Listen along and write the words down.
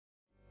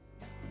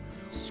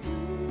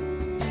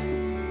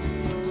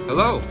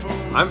Hello,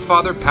 I'm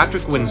Father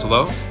Patrick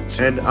Winslow.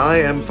 And I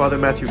am Father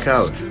Matthew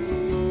Kauth.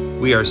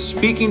 We are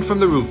speaking from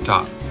the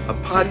Rooftop, a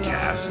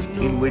podcast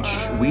in which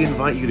we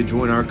invite you to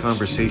join our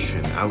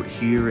conversation out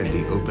here in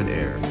the open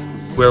air,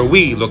 where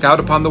we look out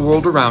upon the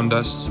world around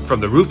us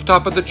from the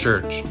rooftop of the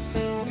church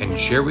and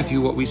share with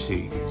you what we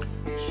see.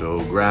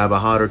 So grab a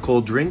hot or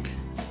cold drink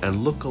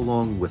and look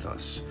along with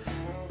us.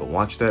 But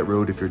watch that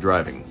road if you're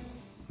driving.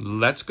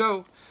 Let's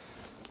go.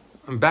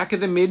 Back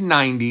in the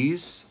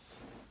mid-90s,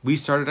 we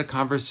started a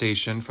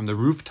conversation from the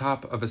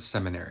rooftop of a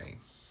seminary.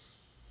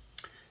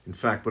 In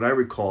fact, what I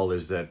recall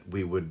is that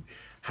we would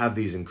have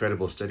these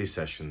incredible study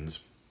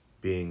sessions,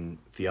 being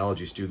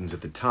theology students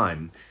at the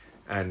time,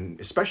 and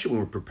especially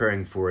when we're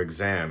preparing for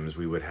exams,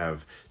 we would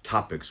have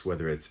topics,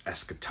 whether it's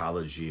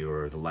eschatology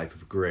or the life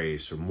of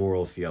grace or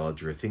moral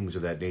theology or things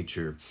of that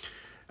nature.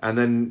 And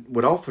then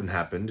what often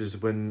happened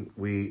is when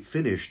we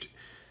finished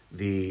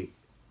the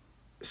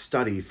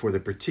study for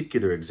the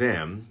particular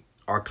exam,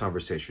 our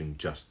conversation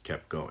just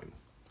kept going.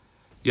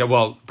 Yeah,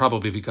 well,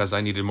 probably because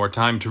I needed more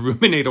time to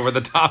ruminate over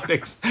the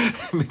topics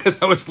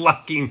because I was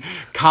lacking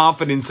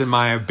confidence in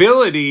my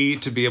ability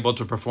to be able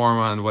to perform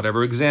on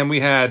whatever exam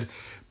we had.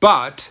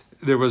 But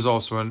there was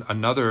also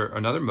another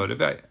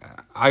motive.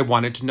 I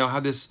wanted to know how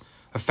this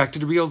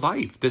affected real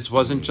life. This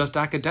wasn't just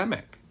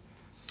academic.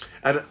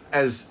 And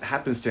as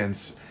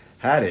happenstance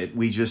had it,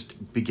 we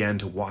just began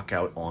to walk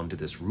out onto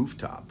this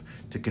rooftop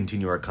to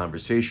continue our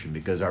conversation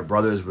because our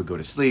brothers would go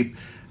to sleep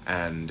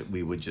and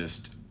we would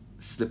just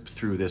slip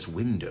through this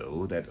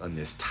window that on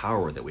this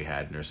tower that we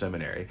had in our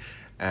seminary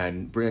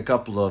and bring a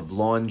couple of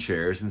lawn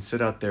chairs and sit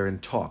out there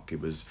and talk.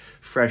 It was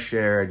fresh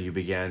air and you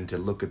began to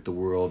look at the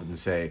world and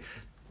say,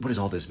 what does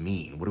all this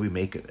mean? What do we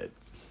make of it?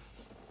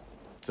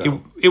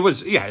 So. It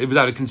was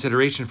out of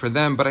consideration for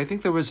them, but I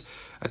think there was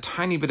a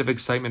tiny bit of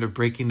excitement of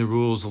breaking the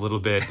rules a little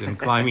bit and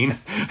climbing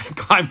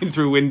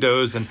through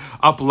windows and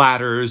up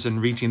ladders and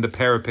reaching the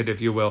parapet,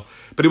 if you will.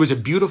 But it was a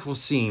beautiful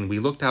scene. We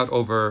looked out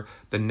over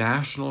the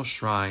National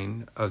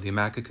Shrine of the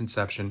Immaculate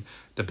Conception,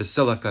 the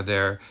Basilica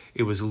there.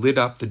 It was lit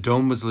up. The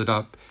dome was lit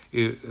up.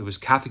 It was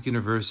Catholic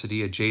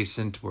University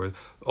adjacent where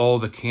all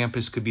the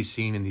campus could be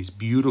seen in these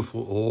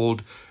beautiful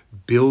old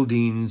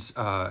buildings.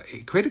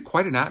 It created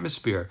quite an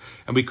atmosphere,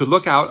 and we could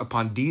look out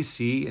upon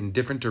DC in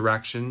different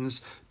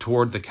directions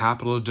toward the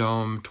Capitol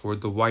Dome, toward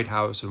the White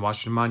House and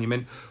Washington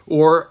Monument,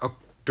 or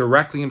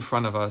directly in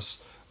front of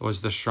us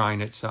was the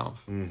shrine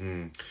itself.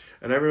 Mm-hmm.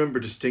 And I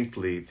remember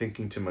distinctly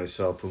thinking to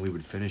myself when we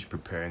would finish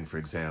preparing for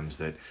exams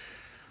that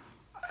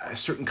a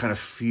certain kind of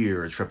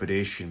fear or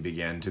trepidation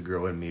began to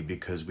grow in me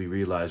because we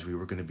realized we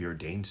were going to be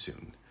ordained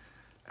soon.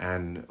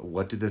 And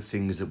what did the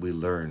things that we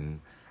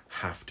learn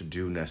have to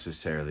do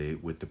necessarily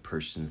with the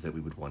persons that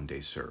we would one day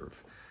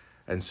serve?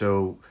 And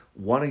so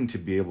wanting to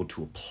be able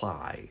to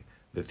apply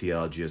the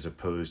theology as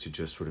opposed to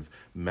just sort of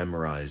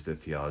memorize the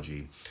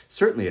theology,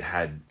 certainly it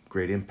had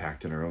great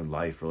impact in our own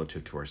life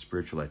relative to our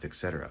spiritual life,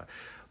 etc.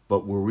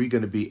 But were we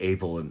going to be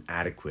able and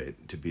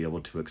adequate to be able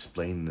to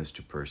explain this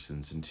to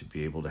persons and to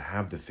be able to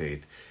have the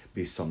faith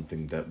be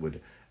something that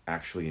would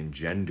actually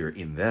engender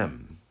in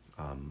them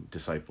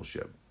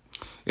discipleship?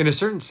 In a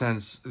certain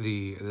sense,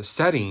 the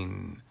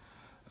setting,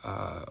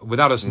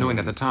 without us knowing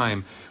at the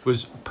time,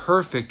 was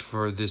perfect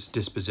for this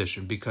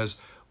disposition because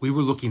we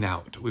were looking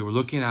out. We were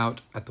looking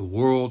out at the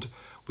world.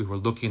 We were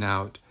looking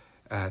out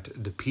at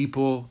the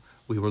people.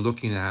 We were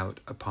looking out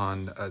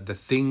upon the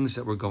things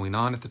that were going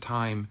on at the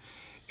time.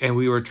 And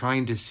we were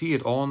trying to see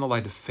it all in the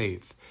light of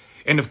faith.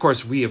 And of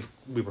course, we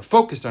were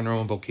focused on our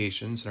own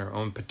vocations and our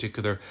own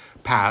particular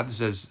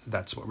paths, as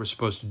that's what we're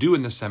supposed to do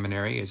in the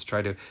seminary, is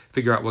try to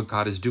figure out what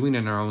God is doing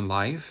in our own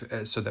life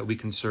so that we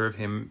can serve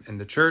him in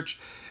the church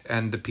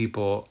and the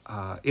people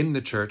in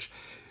the church.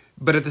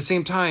 But at the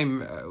same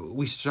time,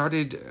 we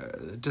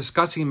started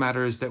discussing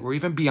matters that were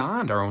even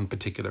beyond our own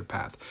particular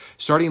path,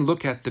 starting to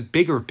look at the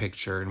bigger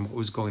picture and what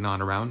was going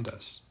on around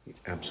us.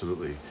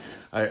 Absolutely.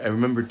 I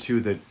remember,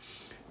 too, that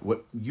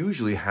what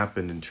usually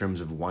happened in terms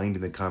of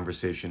winding the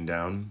conversation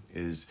down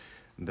is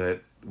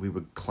that we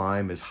would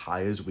climb as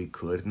high as we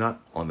could,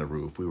 not on the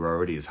roof. We were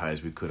already as high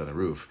as we could on the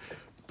roof.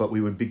 But we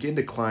would begin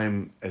to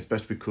climb as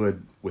best we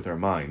could with our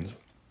minds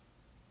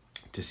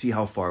to see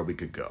how far we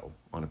could go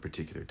on a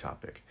particular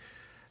topic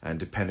and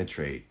to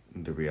penetrate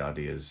the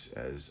reality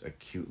as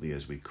acutely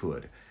as we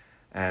could.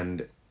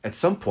 And at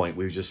some point,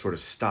 we just sort of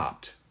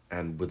stopped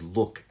and would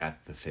look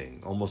at the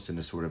thing, almost in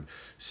a sort of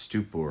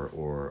stupor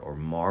or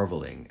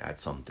marveling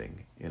at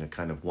something in a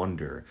kind of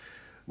wonder,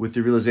 with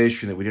the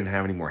realization that we didn't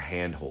have any more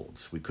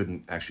handholds. We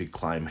couldn't actually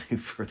climb any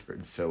further.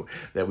 And so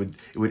it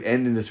would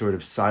end in a sort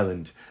of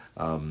silent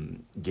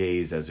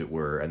gaze, as it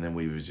were, and then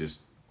we would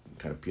just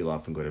kind of peel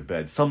off and go to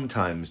bed.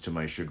 Sometimes, to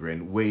my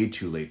chagrin, way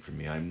too late for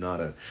me. I'm not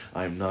a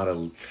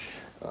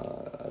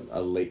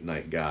late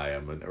night guy.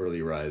 I'm an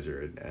early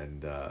riser,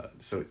 and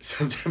so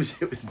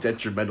sometimes it was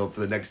detrimental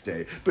for the next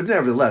day. But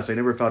nevertheless, I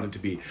never found it to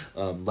be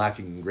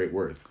lacking in great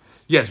worth.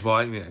 Yes, well,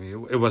 I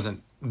mean, it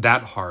wasn't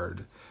that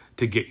hard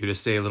to get you to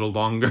stay a little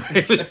longer.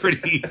 It was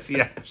pretty easy,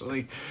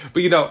 actually.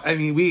 But, you know, I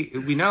mean,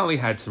 we not only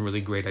had some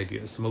really great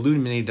ideas, some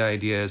illuminated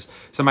ideas,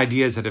 some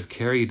ideas that have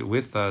carried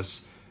with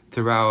us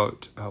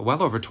throughout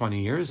well over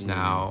 20 years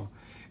now,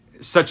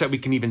 such that we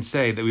can even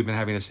say that we've been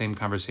having the same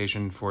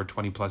conversation for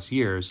 20 plus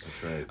years.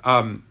 That's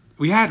right.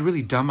 We had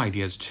really dumb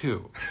ideas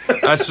too.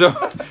 So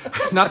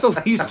not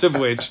the least of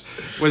which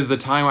was the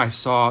time I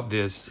saw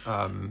this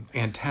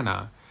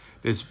antenna,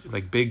 this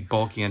like big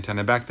bulky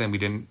antenna. Back then we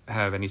didn't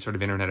have any sort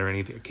of internet or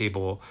any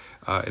cable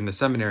in the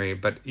seminary,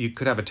 but you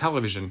could have a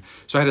television.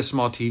 So I had a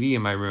small TV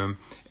in my room,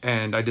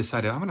 and I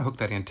decided I'm going to hook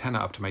that antenna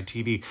up to my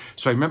TV.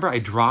 So I remember I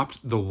dropped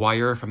the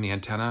wire from the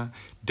antenna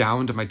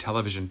down to my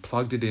television,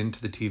 plugged it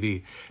into the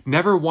TV,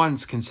 never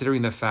once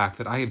considering the fact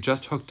that I have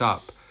just hooked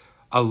up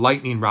a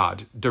lightning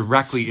rod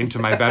directly into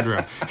my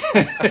bedroom.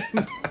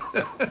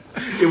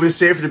 It was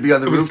safer to be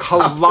on the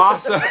rooftop.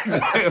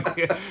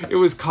 It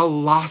was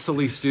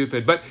colossally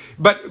stupid. But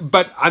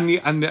on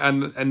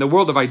the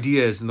world of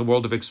ideas and the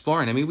world of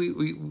exploring, I mean,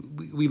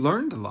 we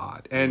learned a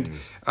lot, and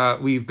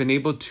we've been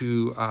able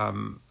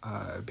to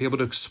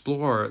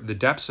explore the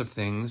depths of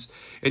things.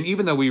 And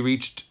even though we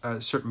reached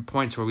certain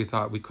points where we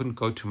thought we couldn't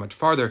go too much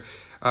farther,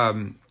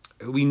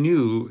 we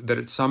knew that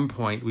at some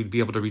point we'd be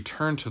able to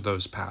return to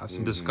those paths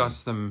and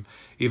discuss them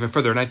even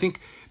further. And I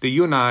think that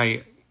you and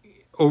I,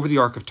 over the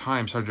arc of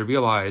time, started to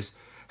realize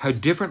how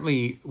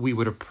differently we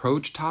would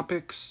approach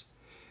topics.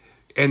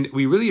 And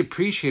we really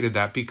appreciated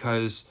that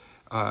because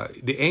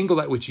the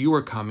angle at which you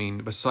were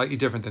coming was slightly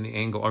different than the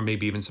angle, or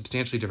maybe even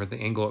substantially different than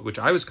the angle at which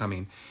I was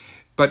coming.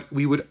 But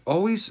we would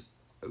always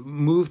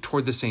move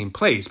toward the same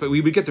place, but we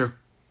would get there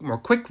more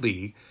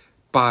quickly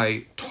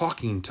by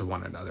talking to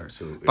one another,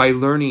 Absolutely. By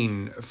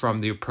learning from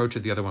the approach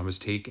that the other one was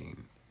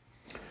taking.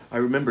 I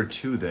remember,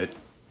 too, that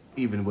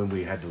even when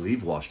we had to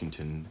leave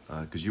Washington,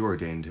 because you were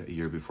ordained a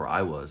year before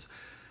I was,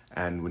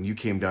 and when you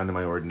came down to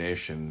my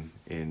ordination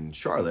in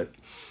Charlotte,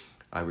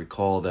 I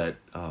recall that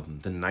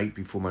the night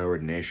before my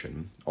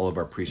ordination, all of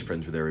our priest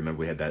friends were there.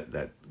 Remember, we had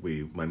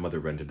my mother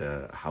rented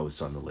a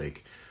house on the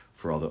lake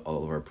for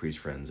all of our priest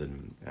friends,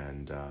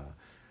 and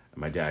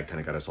my dad kind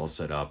of got us all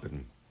set up,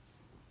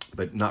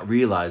 but not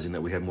realizing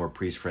that we had more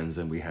priest friends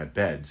than we had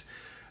beds.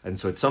 And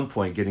so at some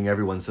point, getting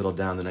everyone settled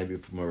down the night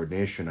before my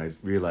ordination, I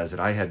realized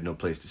that I had no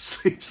place to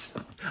sleep.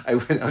 So I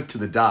went out to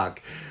the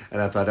dock, and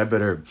I thought I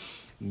better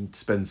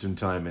spend some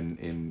time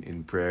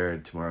in prayer.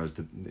 Tomorrow is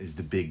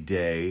the big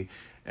day.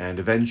 And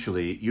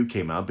eventually you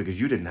came out because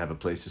you didn't have a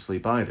place to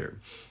sleep either.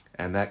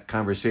 And that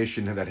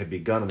conversation that had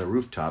begun on the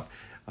rooftop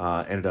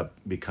ended up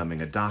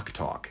becoming a dock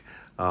talk.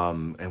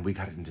 And we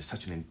got into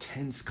such an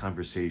intense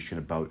conversation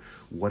about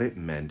what it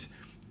meant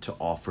to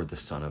offer the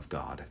Son of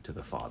God to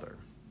the Father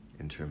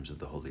in terms of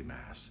the Holy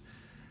Mass.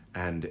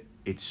 And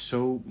it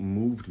so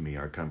moved me,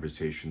 our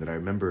conversation, that I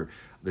remember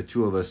the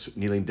two of us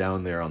kneeling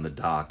down there on the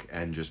dock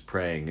and just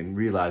praying and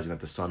realizing that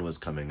the sun was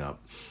coming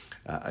up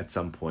at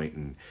some point.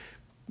 And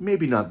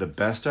maybe not the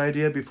best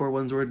idea before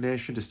one's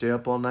ordination to stay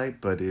up all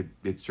night, but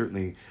it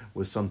certainly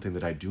was something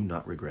that I do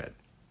not regret.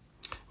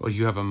 Well,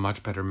 you have a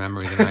much better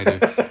memory than I do.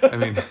 I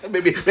mean,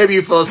 maybe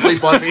you fell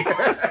asleep on me.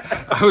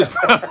 I was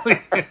probably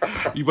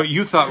what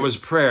you thought was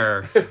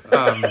prayer.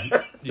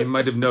 You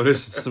might have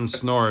noticed some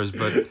snores,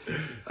 but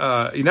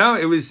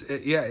it was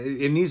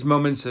in these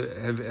moments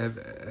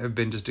have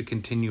been just a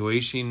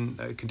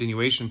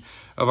continuation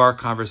of our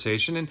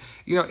conversation, and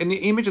and the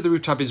image of the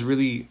rooftop is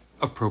really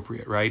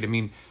appropriate, right? I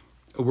mean,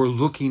 we're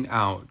looking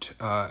out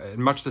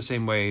in much the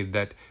same way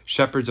that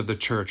shepherds of the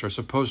church are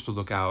supposed to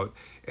look out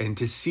and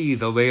to see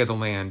the lay of the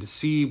land,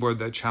 see where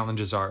the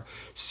challenges are,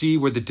 see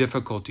where the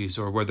difficulties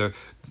are, where the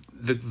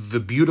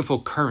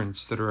beautiful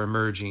currents that are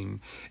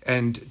emerging,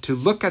 and to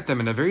look at them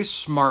in a very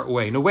smart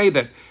way, in a way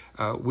that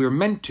we're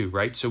meant to,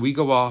 right? So we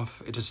go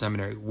off into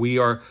seminary. We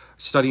are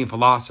studying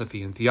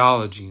philosophy and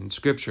theology and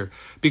scripture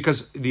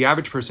because the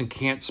average person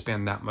can't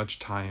spend that much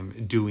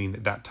time doing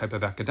that type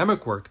of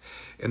academic work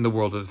in the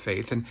world of the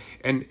faith. And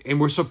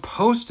we're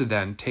supposed to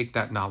then take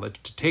that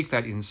knowledge, to take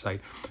that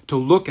insight, to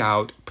look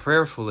out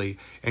prayerfully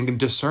and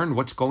discern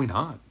what's going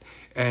on.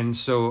 And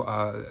so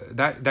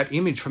that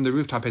image from the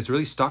rooftop has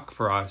really stuck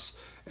for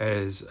us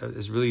as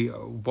really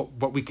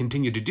what we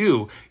continue to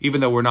do,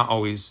 even though we're not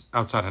always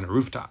outside on a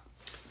rooftop.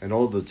 And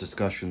all those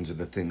discussions are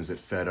the things that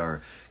fed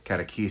our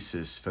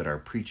catechesis, fed our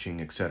preaching,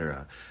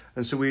 etc.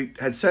 And so we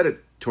had said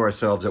it to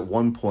ourselves at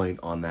one point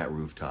on that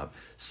rooftop,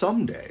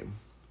 someday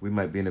we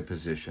might be in a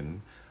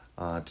position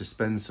to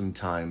spend some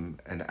time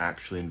and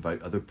actually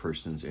invite other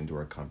persons into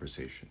our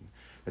conversation.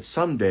 That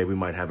someday we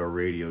might have a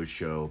radio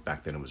show.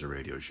 Back then it was a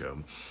radio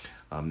show.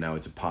 Now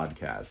it's a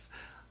podcast.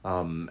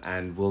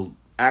 And we'll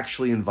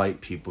actually invite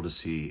people to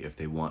see if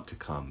they want to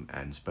come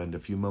and spend a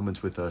few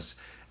moments with us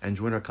and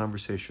join our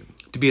conversation.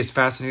 To be as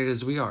fascinated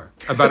as we are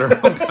about our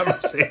own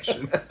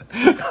conversation.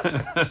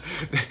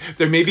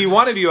 There may be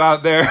one of you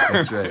out there.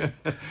 That's right.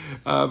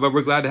 But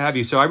we're glad to have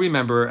you. So I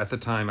remember at the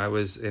time I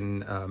was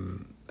in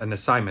an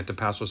assignment, a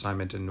pastoral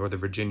assignment in Northern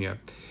Virginia.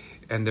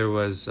 And it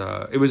was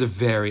a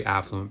very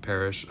affluent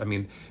parish. I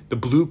mean, the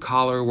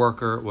blue-collar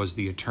worker was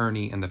the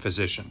attorney and the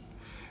physician.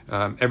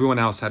 Everyone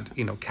else had,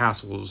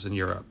 castles in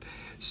Europe.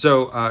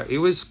 So it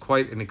was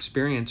quite an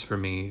experience for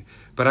me.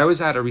 But I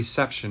was at a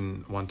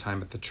reception one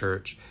time at the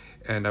church,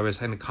 and I was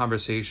having a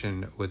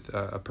conversation with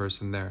a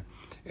person there.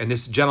 And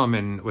this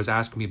gentleman was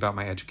asking me about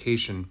my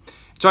education.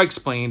 So I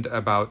explained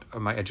about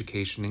my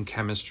education in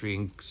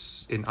chemistry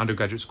in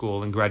undergraduate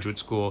school and graduate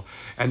school,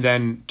 and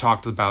then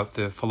talked about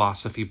the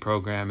philosophy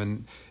program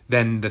and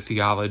then the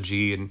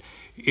theology. And,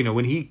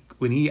 when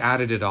he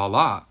added it all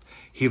up,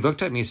 he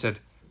looked at me and said,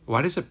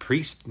 "Why does a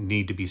priest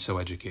need to be so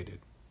educated?"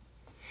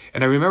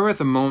 And I remember at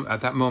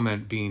that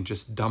moment being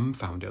just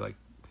dumbfounded. Like,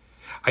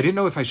 I didn't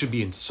know if I should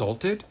be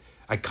insulted.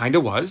 I kind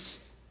of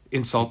was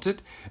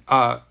insulted,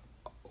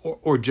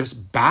 or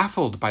just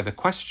baffled by the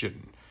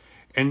question.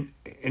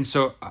 And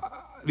so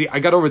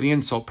I got over the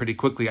insult pretty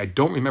quickly. I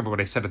don't remember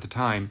what I said at the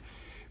time,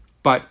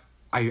 but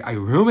I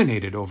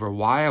ruminated over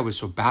why I was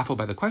so baffled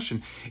by the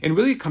question. And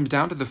really it comes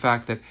down to the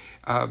fact that,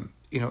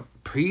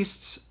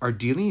 priests are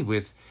dealing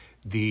with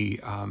the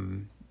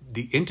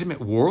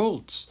intimate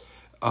worlds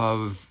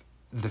of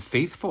the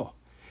faithful.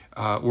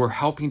 We're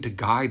helping to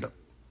guide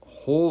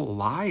whole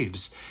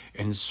lives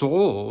and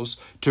souls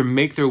to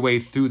make their way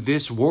through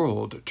this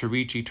world to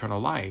reach eternal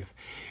life.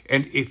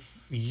 And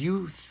if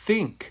you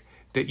think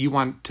that you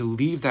want to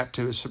leave that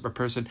to a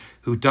person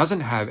who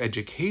doesn't have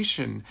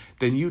education,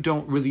 then you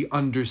don't really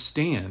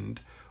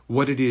understand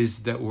what it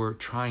is that we're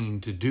trying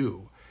to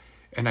do.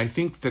 And I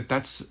think that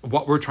that's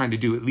what we're trying to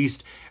do, at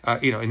least,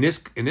 in this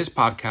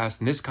podcast,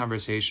 in this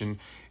conversation,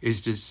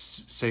 is to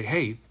say,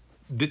 hey,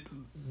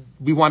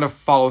 we want to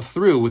follow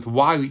through with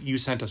why you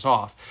sent us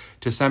off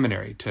to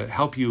seminary, to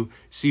help you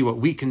see what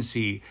we can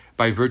see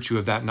by virtue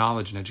of that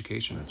knowledge and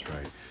education. That's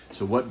right.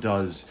 So what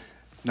does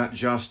not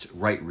just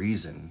right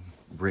reason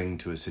bring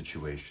to a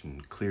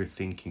situation, clear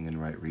thinking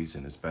and right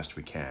reason as best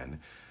we can,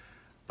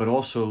 but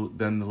also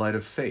then the light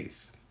of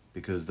faith,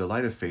 because the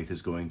light of faith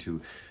is going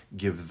to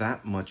give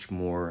that much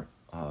more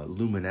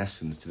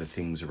luminescence to the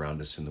things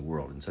around us in the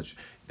world, and such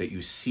that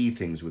you see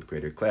things with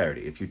greater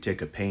clarity. If you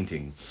take a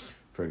painting,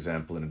 for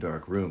example, in a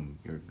dark room,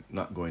 you're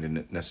not going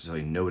to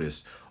necessarily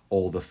notice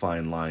all the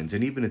fine lines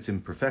and even its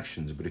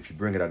imperfections, but if you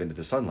bring it out into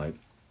the sunlight,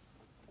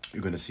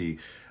 you're going to see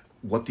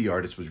what the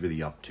artist was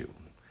really up to.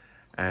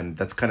 And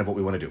that's kind of what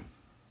we want to do,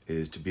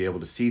 is to be able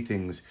to see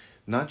things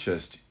not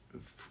just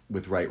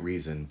with right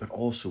reason, but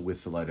also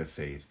with the light of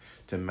faith,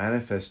 to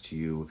manifest to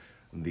you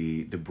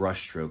the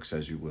brushstrokes,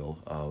 as you will,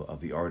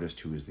 of the artist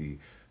who is the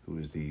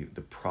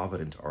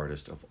provident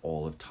artist of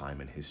all of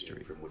time and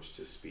history from which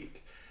to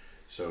speak.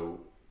 So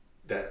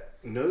that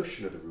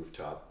notion of the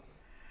rooftop,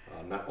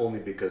 not only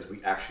because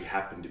we actually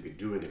happen to be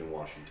doing it in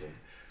Washington.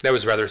 That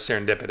was rather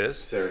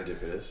serendipitous.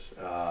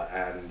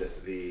 And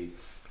the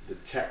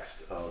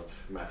text of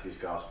Matthew's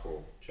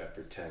Gospel,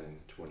 chapter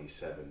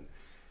 10:27,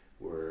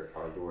 where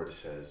our Lord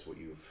says, "What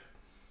you've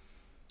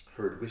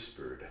heard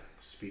whispered,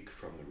 speak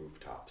from the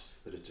rooftops,"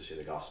 that is to say,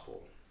 the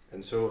gospel.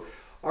 And so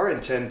our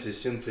intent is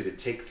simply to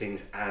take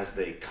things as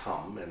they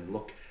come and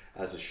look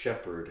as a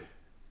shepherd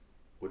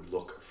would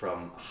look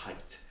from a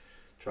height,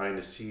 trying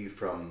to see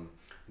from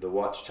the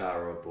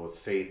watchtower of both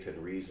faith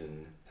and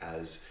reason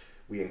as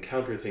we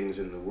encounter things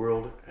in the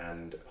world,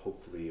 and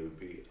hopefully it would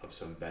be of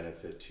some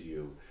benefit to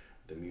you,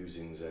 the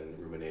musings and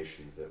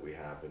ruminations that we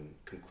have and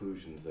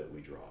conclusions that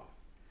we draw.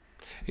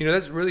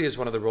 That really is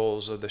one of the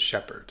roles of the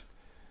shepherd.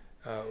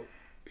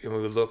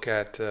 When we look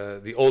at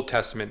the Old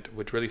Testament,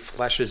 which really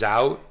fleshes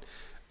out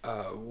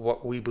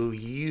what we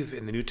believe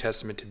in the New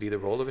Testament to be the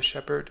role of a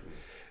shepherd.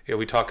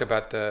 We talk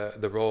about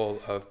the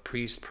role of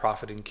priest,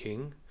 prophet, and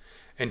king.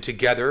 And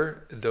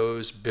together,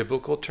 those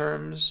biblical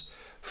terms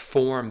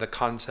form the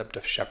concept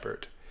of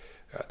shepherd.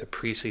 The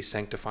priestly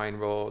sanctifying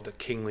role, the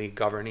kingly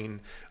governing,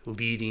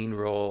 leading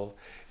role,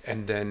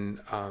 and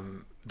then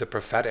the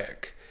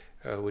prophetic,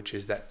 which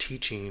is that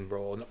teaching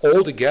role. And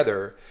all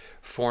together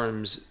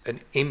forms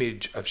an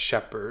image of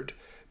shepherd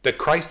that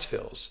Christ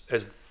fills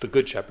as the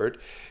good shepherd.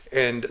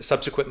 And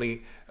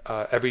subsequently,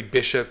 every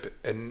bishop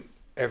and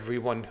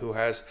everyone who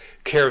has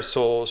care of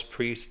souls,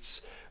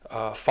 priests,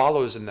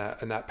 follows in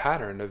that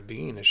pattern of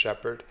being a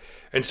shepherd.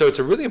 And so it's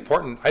a really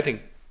important, I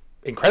think,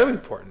 incredibly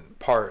important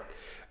part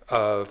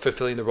of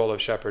fulfilling the role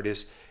of shepherd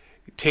is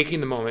taking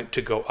the moment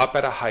to go up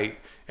at a height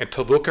and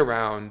to look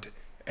around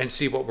and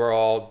see what we're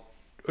all,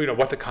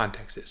 what the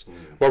context is,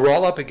 what we're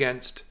all up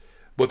against,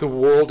 what the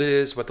world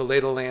is, what the lay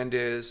of the land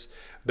is,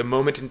 the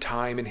moment in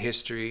time in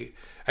history.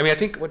 I mean, I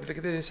think what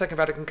the Second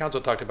Vatican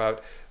Council talked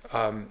about,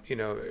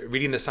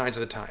 reading the signs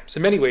of the times.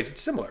 In many ways,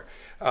 it's similar.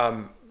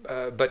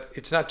 But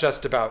it's not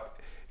just about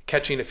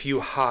catching a few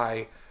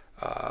high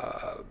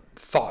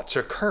thoughts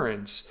or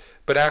currents,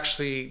 but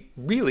actually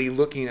really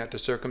looking at the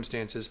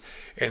circumstances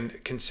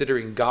and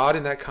considering God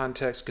in that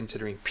context,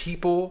 considering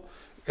people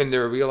in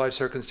their real life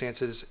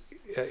circumstances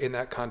in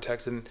that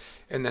context, and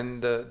then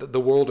the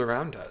world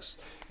around us.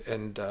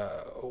 and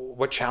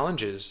what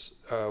challenges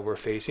we're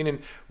facing,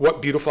 and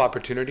what beautiful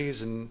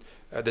opportunities and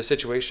the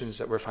situations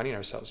that we're finding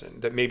ourselves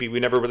in that maybe we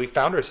never really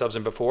found ourselves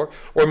in before,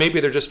 or maybe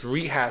they're just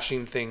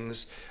rehashing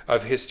things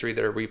of history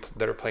that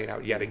are playing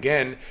out yet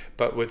again,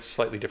 but with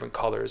slightly different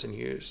colors and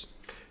hues.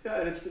 Yeah,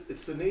 and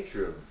it's the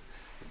nature of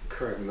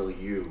current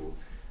milieu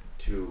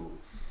to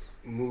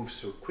move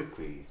so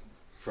quickly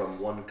from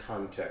one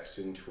context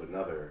into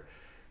another,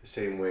 the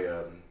same way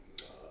a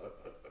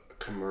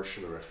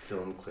commercial or a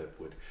film clip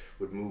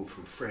would move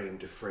from frame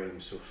to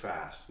frame so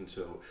fast. And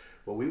so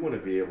what we want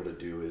to be able to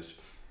do is,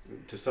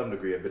 to some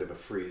degree, a bit of a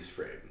freeze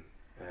frame,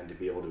 and to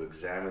be able to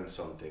examine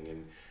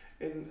something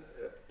in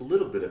a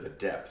little bit of a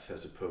depth,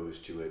 as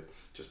opposed to it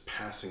just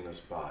passing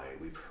us by.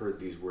 We've heard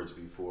these words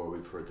before,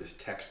 we've heard this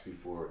text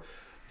before,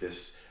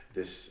 this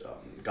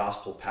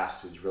gospel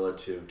passage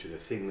relative to the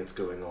thing that's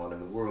going on in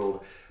the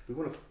world. We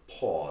want to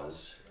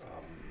pause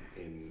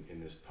in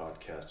this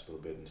podcast a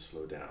little bit and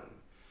slow down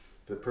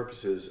for the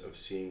purposes of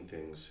seeing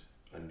things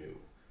anew.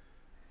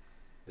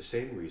 The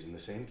same reason, the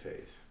same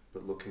faith,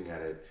 but looking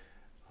at it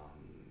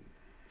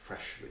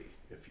freshly,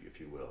 if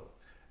you will,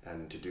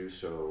 and to do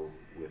so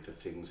with the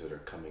things that are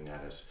coming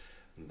at us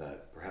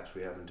that perhaps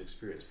we haven't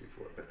experienced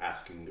before, but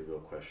asking the real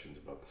questions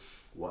about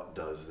what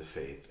does the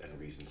faith and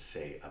reason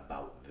say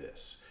about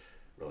this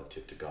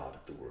relative to God,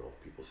 the world,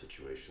 people,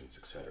 situations,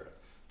 etc.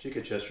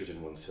 G.K.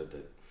 Chesterton once said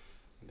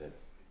that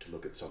to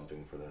look at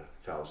something for the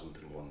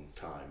 1,001st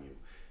time,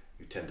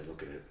 you tend to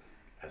look at it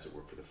as it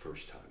were for the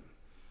first time.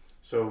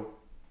 So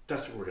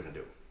that's what we're going to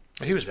do.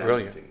 He was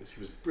brilliant. He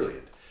was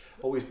brilliant.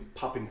 Always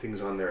popping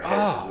things on their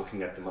heads and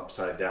looking at them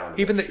upside down.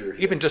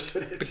 Even just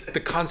the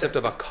concept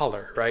of a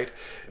color, right?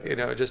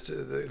 Yeah. Just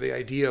the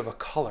idea of a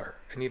color,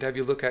 and he'd have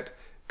you look at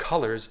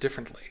colors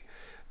differently.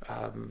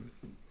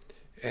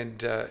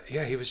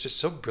 He was just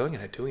so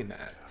brilliant at doing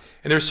that.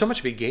 And there's so much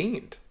to be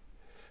gained.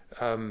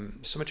 For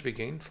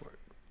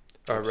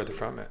it, or rather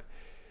from it.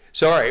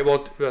 So, all right,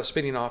 well,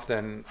 spinning off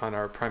then on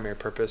our primary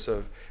purpose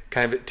of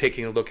kind of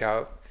taking a look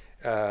out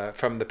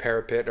from the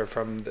parapet, or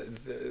from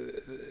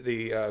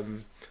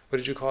the what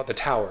did you call it? The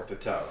tower. The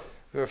tower.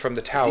 From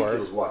the tower.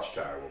 Ezekiel's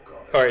watchtower, we'll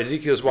call it. Or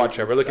Ezekiel's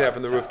watchtower. We're looking at it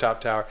from the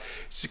rooftop tower.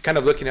 It's kind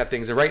of looking at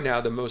things. And right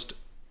now, the most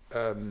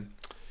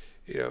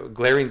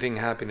glaring thing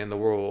happening in the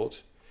world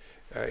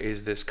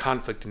is this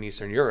conflict in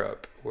Eastern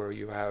Europe, where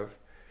you have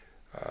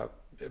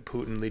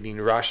Putin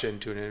leading Russia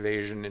into an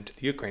invasion into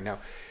the Ukraine. Now,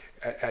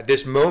 at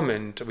this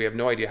moment, we have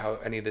no idea how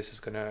any of this is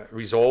going to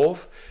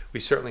resolve. We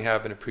certainly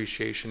have an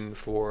appreciation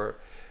for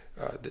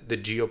the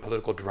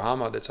geopolitical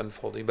drama that's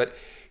unfolding. But,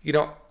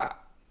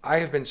 I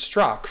have been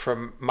struck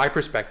from my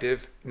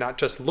perspective, not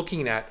just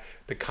looking at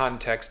the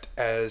context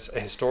as a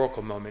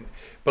historical moment,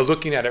 but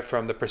looking at it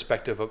from the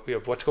perspective of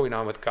what's going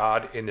on with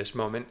God in this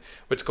moment,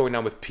 what's going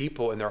on with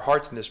people in their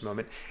hearts in this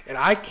moment. And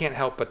I can't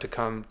help but to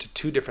come to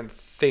two different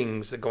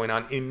things that are going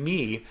on in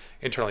me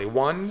internally.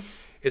 One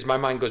is my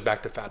mind goes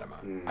back to Fatima.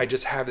 I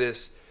just have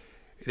this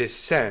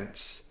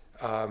sense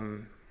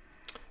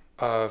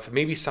of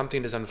maybe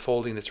something is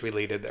unfolding that's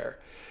related there.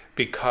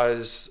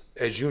 Because,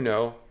 as you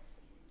know,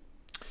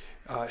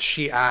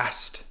 she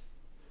asked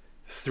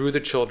through the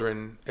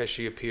children, as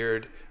she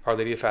appeared, Our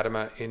Lady of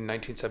Fatima, in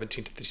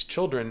 1917, to these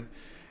children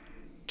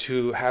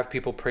to have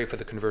people pray for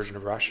the conversion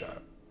of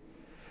Russia.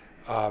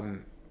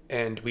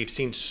 And we've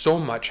seen so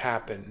much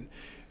happen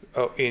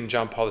in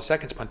John Paul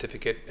II's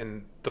pontificate,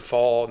 and the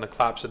fall and the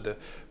collapse of the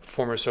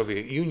former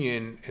Soviet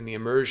Union and the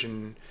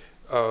immersion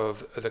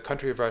of the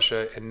country of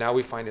Russia. And now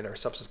we find it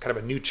ourselves as kind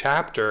of a new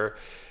chapter,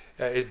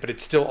 but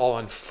it's still all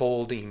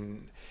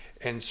unfolding.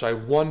 And so I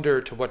wonder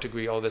to what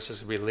degree all this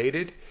is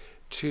related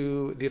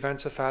to the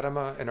events of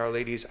Fatima and Our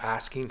Lady's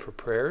asking for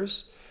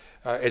prayers,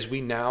 as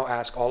we now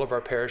ask all of our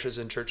parishes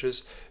and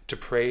churches to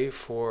pray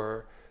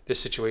for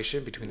this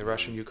situation between the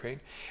Russia and Ukraine.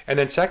 And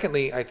then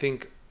secondly, I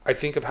think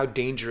of how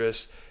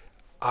dangerous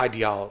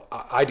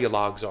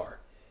ideologues are.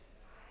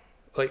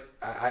 Like,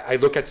 I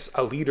look at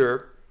a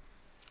leader,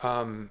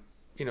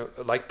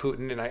 like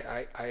Putin, and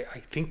I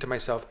think to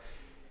myself,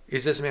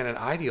 is this man an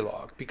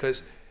ideologue?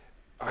 Because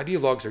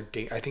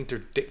ideologues I think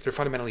they're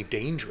fundamentally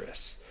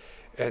dangerous,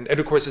 and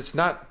of course it's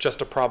not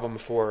just a problem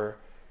for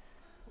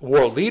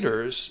world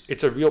leaders;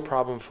 it's a real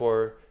problem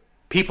for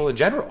people in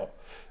general.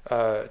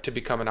 To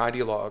become an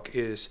ideologue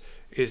is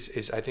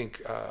I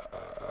think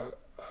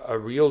a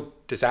real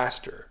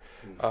disaster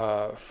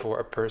for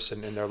a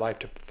person in their life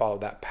to follow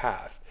that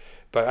path.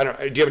 But I don't.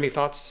 Do you have any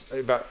thoughts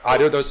about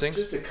either of those things?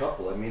 Just a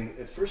couple. I mean,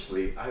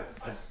 firstly,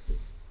 I'm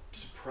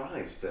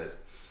surprised that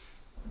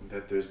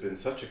there's been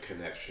such a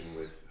connection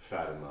with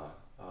Fatima,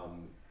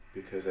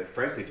 because I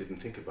frankly didn't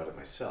think about it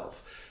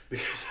myself,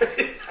 because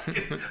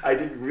I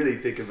didn't really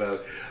think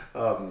about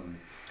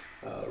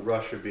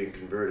Russia being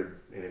converted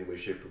in any way,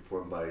 shape, or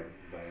form by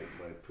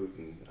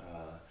Putin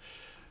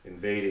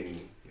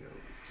invading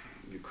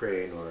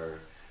Ukraine, or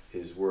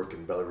his work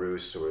in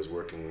Belarus, or his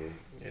work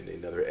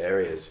in other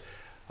areas.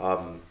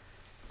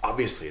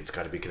 obviously it's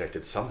got to be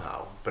connected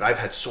somehow. But I've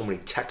had so many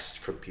texts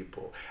from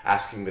people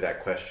asking me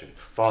that question.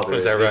 Father,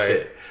 is this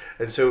it?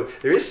 And so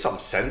there is some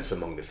sense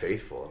among the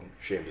faithful, I'm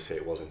ashamed to say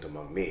it wasn't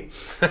among me,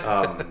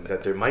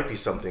 that there might be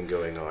something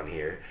going on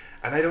here.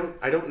 And I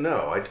don't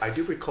know. I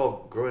do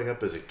recall growing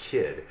up as a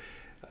kid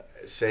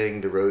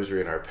saying the rosary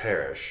in our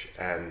parish,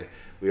 and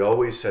we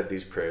always said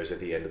these prayers at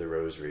the end of the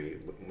rosary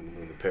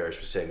when the parish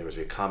was saying the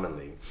rosary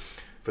commonly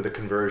for the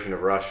conversion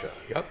of Russia.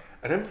 Yep.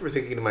 And I remember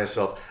thinking to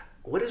myself,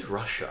 what is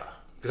Russia?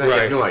 Because I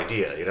had no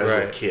idea. I was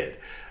a kid.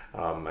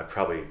 I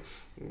probably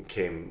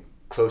came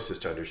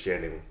closest to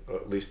understanding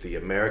at least the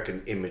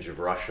American image of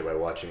Russia by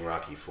watching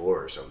Rocky IV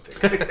or something.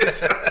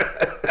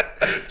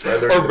 It's where I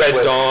learned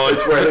Red Dawn.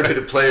 It's where I learned who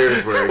the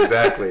players were,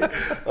 exactly.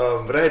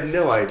 But I had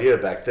no idea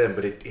back then.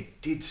 But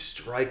it did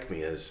strike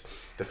me as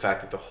the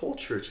fact that the whole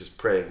church is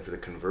praying for the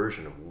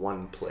conversion of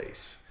one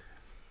place.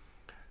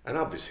 And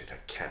obviously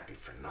that can't be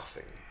for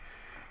nothing.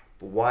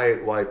 But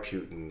why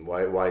Putin?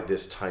 Why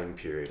this time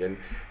period? And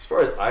as far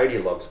as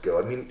ideologues go,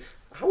 I mean,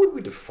 how would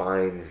we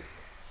define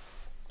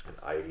an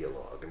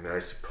ideologue? I mean, I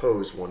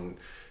suppose one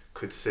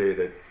could say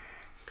that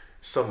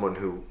someone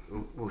who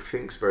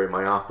thinks very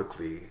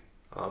myopically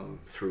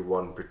through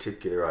one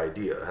particular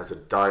idea has a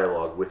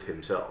dialogue with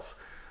himself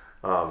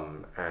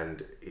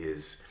and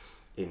is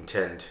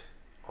intent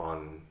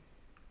on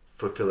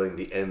fulfilling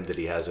the end that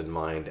he has in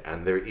mind,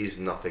 and there is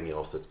nothing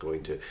else that's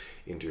going to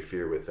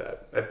interfere with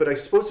that. But I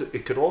suppose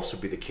it could also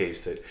be the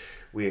case that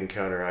we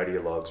encounter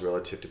ideologues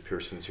relative to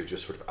persons who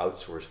just sort of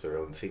outsource their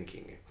own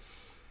thinking.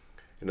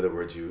 In other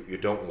words, you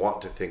don't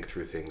want to think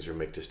through things or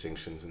make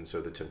distinctions, and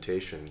so the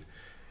temptation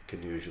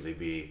can usually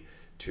be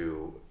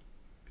to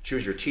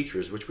choose your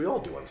teachers, which we all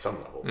do on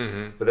some level,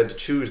 but then to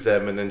choose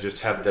them and then just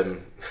have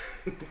them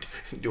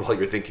do all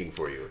your thinking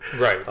for you.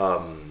 Right.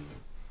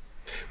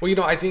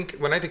 Well, I think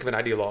when I think of an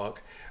ideologue,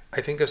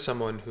 I think of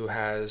someone who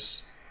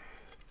has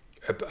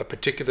a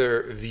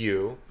particular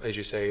view, as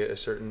you say, a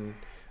certain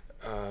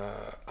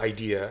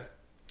idea,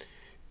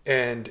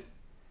 and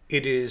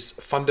it is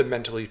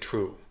fundamentally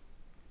true.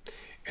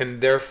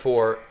 And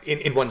therefore,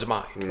 in one's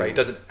mind, right? It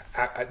doesn't.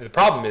 The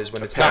problem is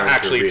when it's not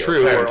actually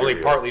true or only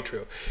partly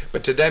true.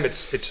 But to them,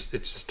 it's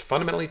just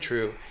fundamentally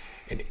true,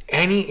 and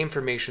any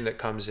information that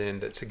comes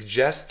in that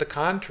suggests the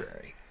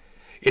contrary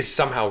is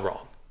somehow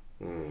wrong.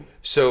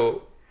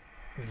 So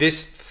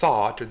this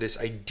thought or this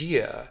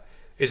idea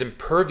is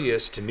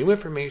impervious to new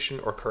information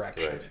or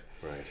correction.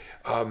 Right.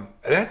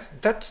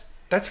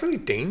 That's really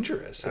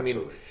dangerous.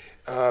 Absolutely.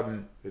 I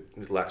mean,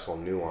 it lacks all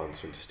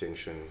nuance and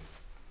distinction.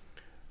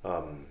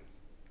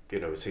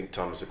 St.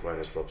 Thomas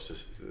Aquinas loves to,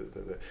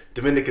 the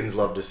Dominicans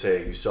love to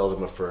say, you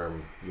seldom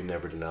affirm, you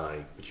never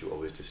deny, but you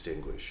always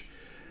distinguish.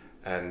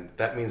 And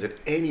that means that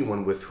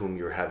anyone with whom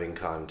you're having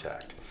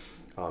contact,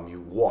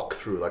 you walk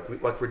through,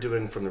 like we're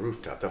doing from the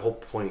rooftop. The whole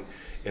point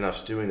in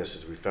us doing this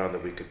is we found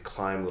that we could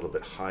climb a little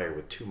bit higher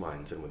with two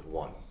minds than with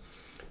one.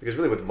 Because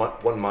really with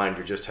one mind,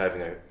 you're just having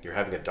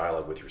a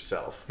dialogue with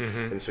yourself.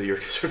 And so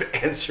you're sort of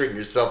answering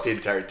yourself the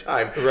entire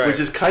time, which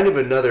is kind of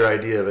another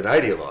idea of an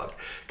ideologue.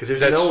 Because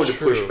there's no one to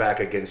push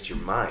back against your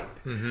mind.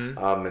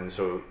 And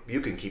so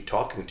you can keep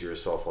talking to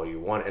yourself all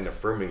you want and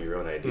affirming your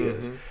own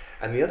ideas.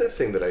 And the other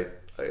thing that I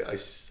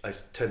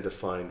tend to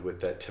find with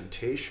that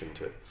temptation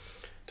to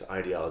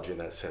ideology in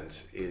that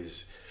sense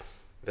is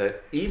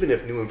that even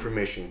if new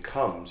information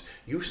comes,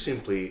 you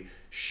simply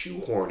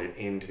shoehorn it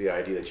into the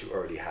idea that you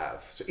already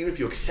have. So even if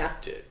you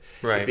accept it,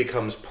 it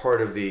becomes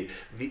part of the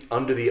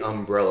under the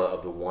umbrella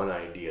of the one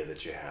idea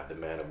that you have, the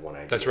man of one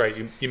idea. That's right.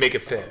 You make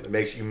it fit. You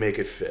make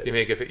it fit. You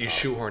make it fit. You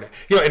shoehorn it.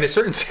 In a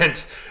certain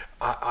sense,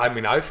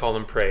 I've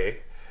fallen prey.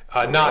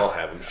 We all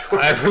have, I'm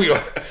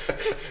sure.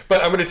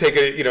 But I'm going to take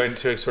it,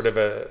 into sort of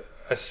a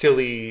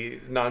silly,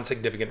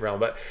 non-significant realm.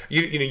 But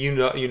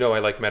you know, I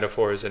like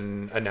metaphors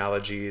and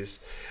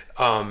analogies,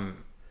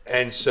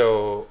 and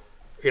so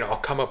I'll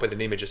come up with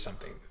an image of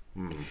something,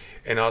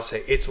 and I'll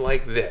say it's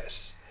like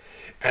this,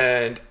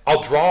 and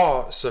I'll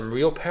draw some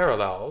real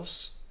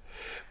parallels.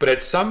 But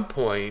at some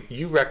point,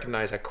 you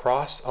recognize I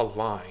cross a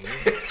line,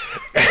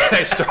 and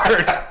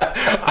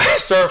I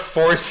start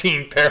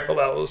forcing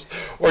parallels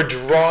or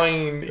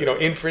drawing,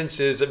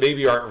 inferences that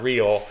maybe aren't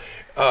real,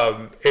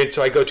 and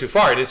so I go too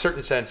far. In a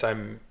certain sense,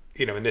 I'm,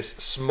 in this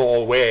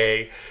small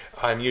way,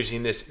 I'm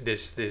using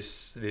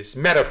this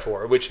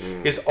metaphor, which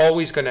is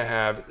always going to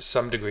have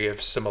some degree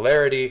of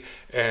similarity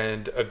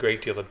and a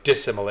great deal of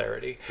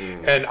dissimilarity,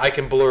 and I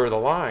can blur the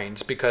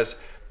lines because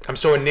I'm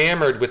so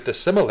enamored with the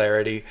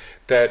similarity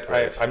that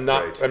I'm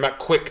not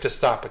quick to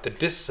stop at the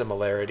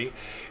dissimilarity.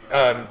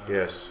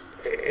 Yes.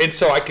 And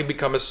so I can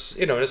become a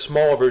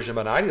small version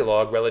of an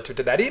ideologue relative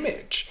to that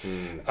image.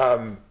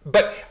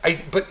 But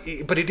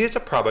it is a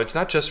problem. It's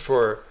not just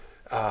for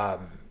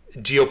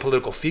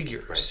geopolitical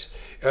figures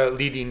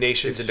leading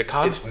nations into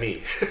conflict. It's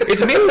me.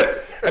 It's me.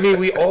 I mean,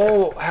 we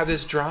all have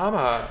this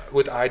drama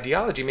with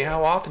ideology. I mean,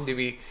 how often do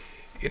we,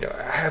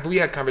 have we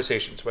had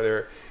conversations,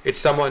 whether it's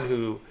someone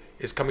who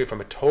is coming from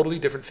a totally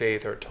different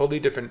faith or a totally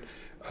different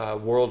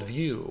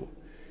worldview,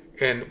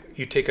 and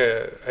you take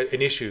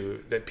an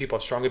issue that people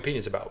have strong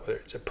opinions about, whether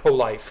it's a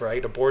pro-life,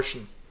 right,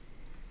 abortion,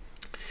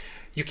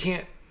 you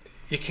can't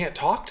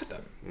talk to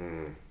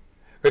them,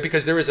 right?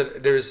 Because there's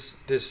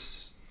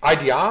this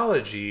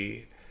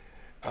ideology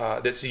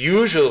that's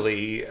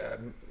usually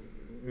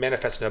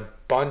manifest in a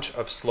bunch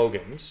of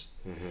slogans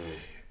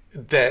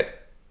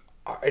that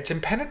it's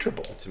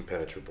impenetrable. It's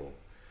impenetrable,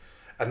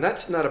 and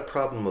that's not a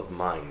problem of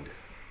mind.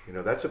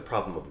 That's a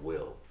problem of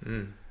will.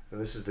 And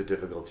this is the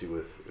difficulty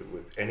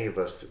with any of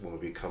us when we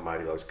become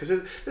ideologues.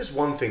 Because there's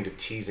one thing to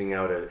teasing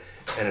out an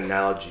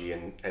analogy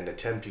and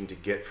attempting to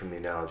get from the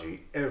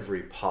analogy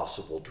every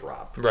possible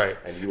drop. Right.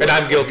 And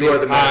I'm guilty.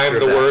 I'm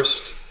the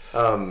worst.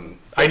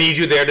 I need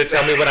you there to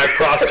tell me when I've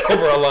crossed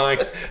over a line.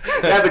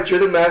 Yeah, but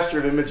you're the master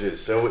of images.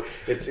 So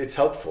it's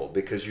helpful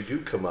because you do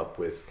come up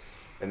with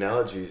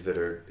analogies that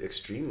are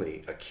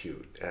extremely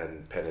acute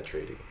and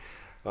penetrating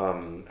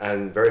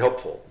and very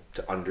helpful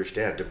to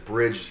understand, to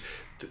bridge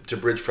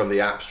from the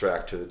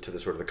abstract to the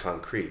sort of the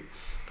concrete.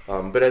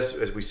 But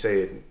as we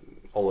say,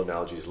 all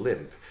analogies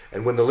limp,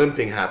 and when the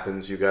limping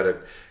happens, you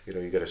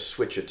gotta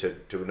switch it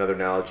to another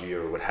analogy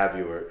or what have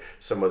you, or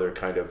some other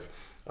kind of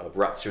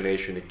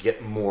ratiocination to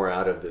get more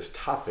out of this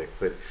topic.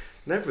 But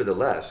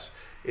nevertheless,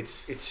 it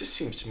just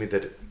seems to me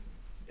that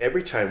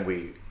every time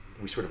we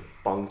sort of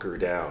bunker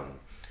down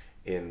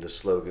in the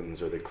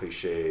slogans or the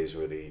cliches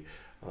or the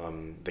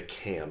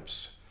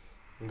camps,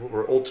 what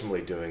we're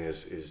ultimately doing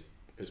is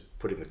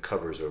putting the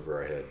covers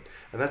over our head,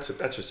 and that's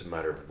just a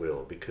matter of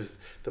will, because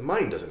the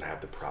mind doesn't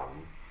have the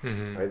problem,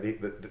 right?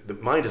 The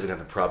mind doesn't have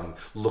the problem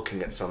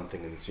looking at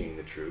something and seeing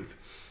the truth.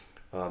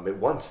 It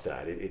wants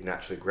that. It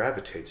naturally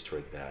gravitates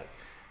toward that,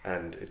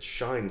 and it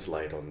shines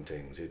light on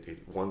things.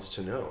 It wants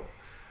to know.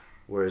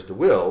 Whereas the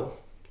will,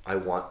 I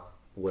want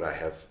what I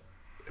have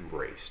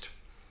embraced,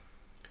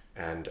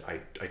 and I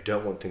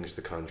don't want things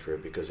to the contrary,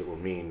 because it will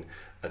mean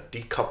a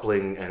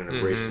decoupling and an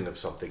embracing of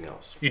something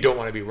else. You don't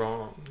want to be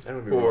wrong. I don't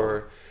want to be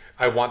wrong.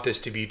 I want this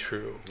to be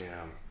true.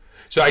 Yeah.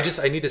 So I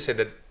need to say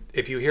that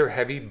if you hear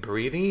heavy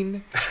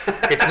breathing,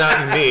 it's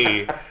not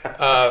me.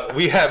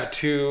 We have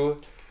two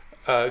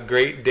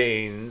Great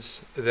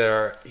Danes that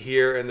are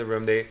here in the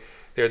room.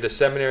 They're the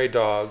seminary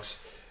dogs.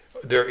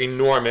 They're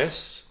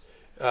enormous,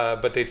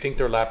 but they think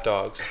they're lap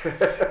dogs.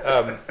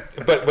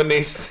 But when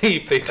they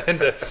sleep, they tend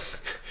to...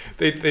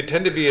 They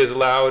tend to be as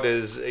loud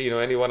as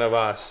any one of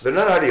us. They're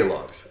not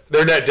ideologues.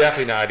 They're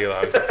definitely not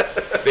ideologues.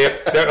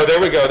 There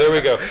we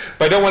go.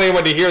 But I don't want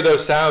anyone to hear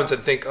those sounds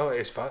and think, "Oh,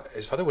 is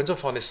Father Winslow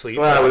falling asleep?"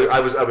 Well,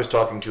 I was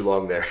talking too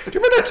long there. Do you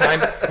remember that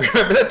time?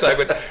 Remember that time?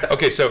 But,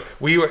 okay, so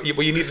we were.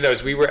 What you need to know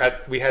is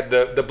we had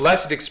the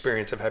blessed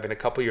experience of having a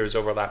couple years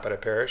overlap at a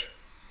parish,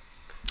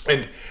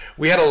 and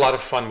we had a lot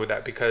of fun with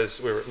that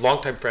because we were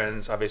longtime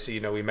friends. Obviously,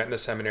 we met in the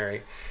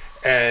seminary,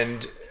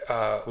 and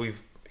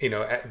we've.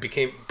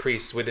 Became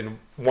priests within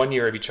 1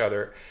 year of each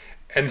other,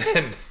 and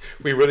then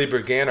we really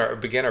began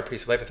our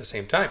priestly life at the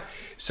same time.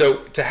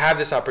 So to have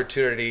this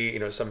opportunity,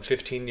 some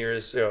 15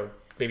 years,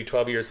 maybe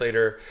 12 years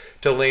later,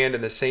 to land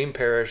in the same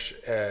parish,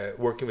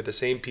 working with the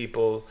same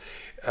people,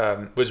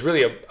 was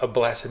really a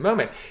blessed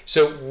moment.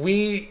 So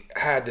we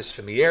had this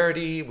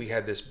familiarity, we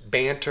had this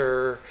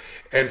banter,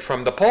 and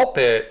from the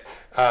pulpit,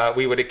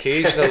 we would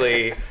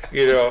occasionally,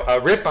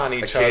 rip on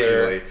each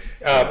other.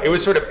 It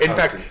was sort of, in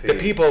fact, the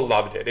people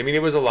loved it. I mean,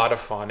 it was a lot of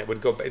fun. It would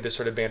go this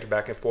sort of banter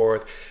back and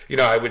forth.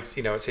 I would,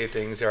 say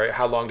things. All right,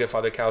 how long did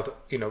Father Kauth,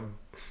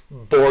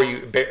 bore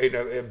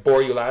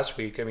you last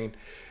week? I mean,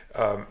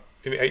 I'm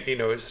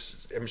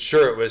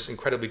sure it was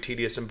incredibly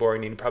tedious and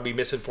boring, and he probably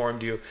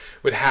misinformed you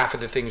with half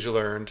of the things you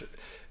learned.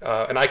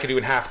 And I could do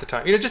in half the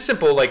time. Just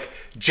simple like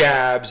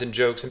jabs and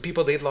jokes, and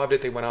people, they loved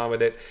it. They went on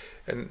with it,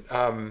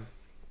 and.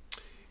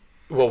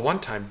 Well, one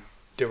time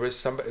there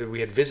was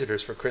we had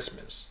visitors for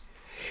Christmas,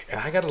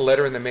 and I got a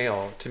letter in the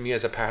mail to me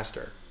as a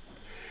pastor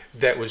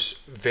that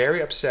was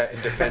very upset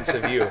in defense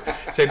of you,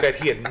 saying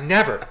that he had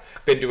never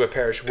been to a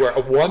parish where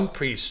one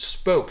priest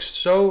spoke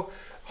so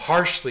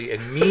harshly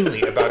and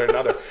meanly about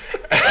another.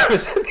 And I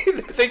was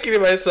thinking to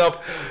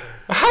myself,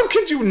 how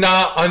could you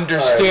not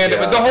understand it?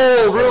 But the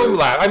whole room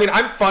laughed. I mean,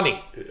 I'm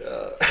funny.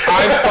 Yeah.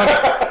 I'm funny.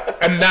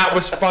 And that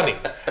was funny.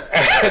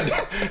 And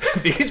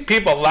these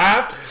people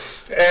laughed.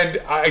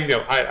 And I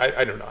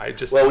don't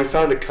know. We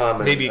found a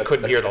common. Maybe he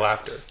couldn't hear the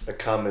laughter. A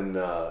common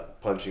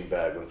punching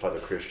bag when Father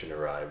Christian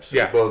arrived. So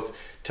yeah. we both.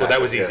 Well,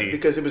 that was easy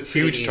because it was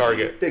huge easy.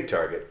 target. Big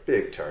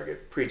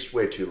target. Preached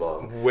way too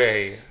long.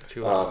 Way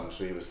too long.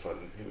 So he was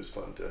fun. He was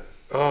fun to.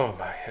 Oh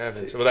my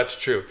heavens! Well, that's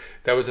true.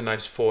 That was a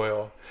nice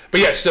foil. But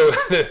yeah, so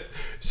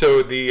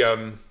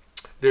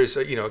there's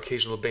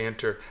occasional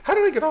banter. How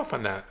did I get off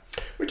on that?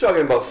 We're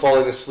talking about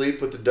falling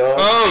asleep with the dog.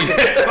 Oh,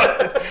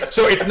 yeah.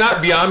 So it's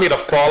not beyond me to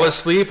fall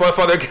asleep while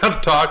Father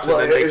Kauth talks and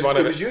then make fun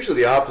of it. It was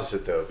usually the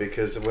opposite, though,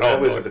 because when I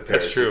was at the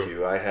parish with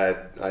you, I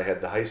had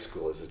the high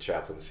school as a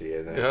chaplaincy,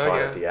 and then I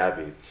taught at the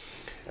Abbey, and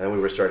then we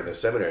were starting the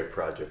seminary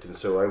project, and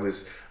so I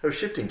was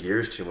shifting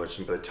gears too much,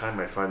 and by the time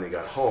I finally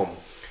got home,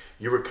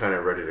 you were kind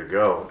of ready to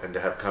go and to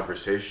have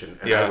conversation,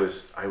 and Yeah.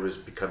 I was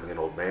becoming an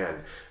old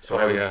man, so Oh,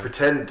 I would yeah.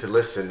 pretend to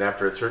listen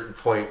after a certain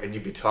point, and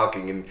you'd be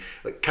talking and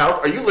like, Kauth,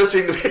 are you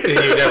listening to me?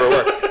 You never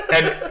were.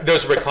 And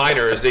those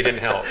recliners, they didn't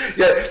help.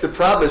 Yeah, the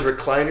problem is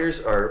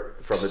recliners are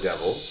from the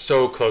devil,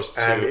 So close to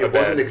and a it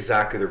wasn't bed.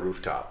 exactly the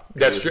rooftop. It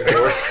That's was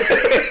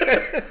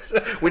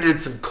true. more- we needed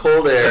some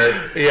cold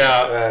air.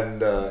 Yeah.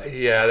 And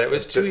Yeah, that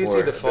was too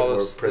easy to fall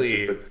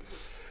asleep.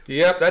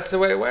 Yep, that's the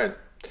way it went.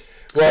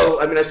 Well,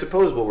 I mean, I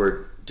suppose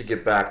to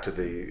get back to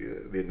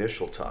the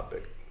initial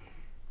topic,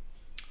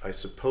 I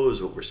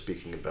suppose what we're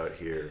speaking about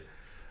here,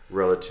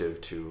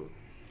 relative to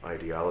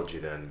ideology,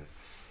 then,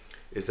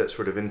 is that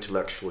sort of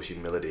intellectual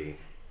humility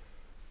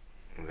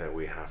that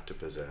we have to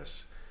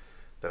possess.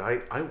 That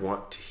I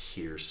want to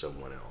hear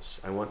someone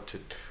else. I want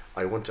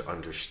to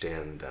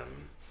understand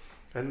them.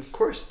 And of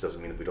course, it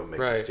doesn't mean that we don't make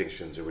Right.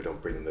 distinctions, or we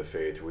don't bring in the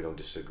faith, or we don't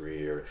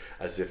disagree, or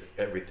as if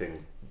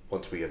everything,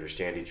 once we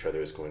understand each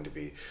other, is going to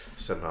be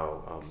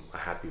somehow a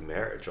happy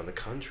marriage. On the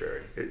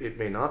contrary, it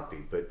may not be,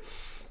 but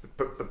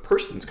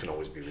persons can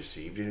always be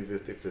received,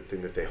 even if the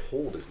thing that they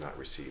hold is not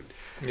received.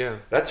 Yeah.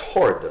 That's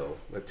hard, though.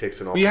 That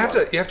takes an awful You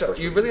lot.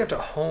 you really have to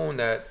hone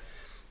that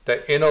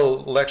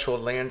intellectual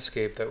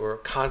landscape that we're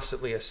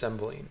constantly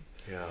assembling.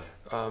 Yeah.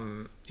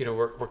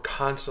 We're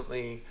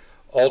constantly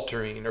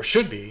altering, or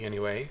should be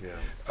anyway,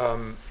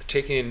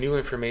 taking in new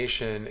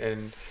information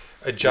and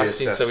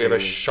adjusting so we have a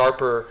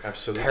sharper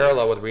Absolutely.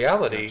 parallel with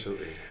reality.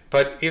 Absolutely.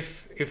 But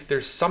if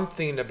there's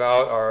something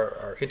about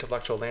our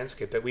intellectual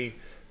landscape that we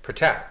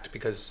protect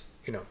because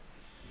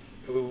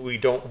we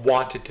don't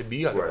want it to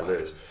be It's where I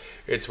otherwise. live.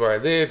 It's where I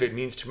live. It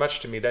means too much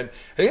to me. Then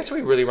I think that's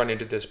where we really run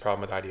into this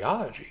problem with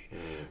ideology.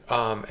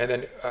 And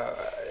then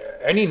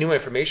any new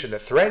information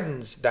that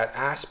threatens that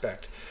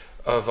aspect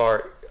of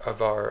our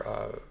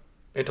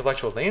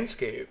intellectual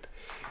landscape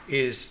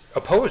is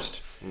opposed.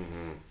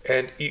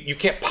 And you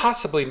can't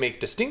possibly make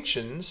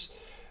distinctions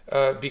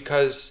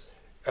because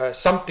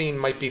something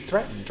might be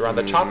threatened around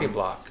the chopping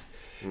block.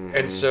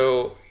 And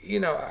so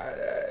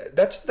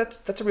that's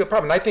a real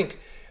problem. And I think,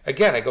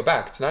 again, I go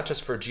back, it's not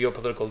just for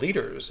geopolitical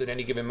leaders in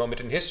any given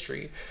moment in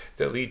history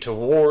that lead to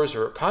wars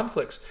or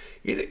conflicts.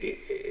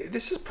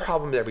 This is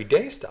problem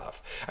everyday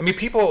stuff. I mean,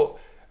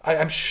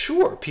 I'm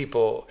sure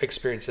people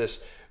experience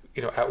this,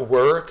 at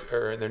work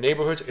or in their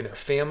neighborhoods, in their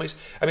families.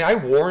 I mean, I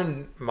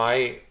warn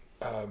my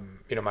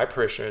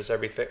parishioners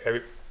every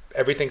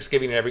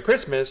Thanksgiving and every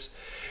Christmas,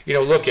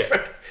 look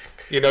at,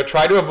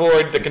 try to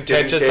avoid the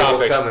contentious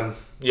topic. Coming.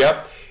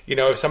 Yep.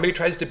 If somebody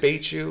tries to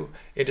bait you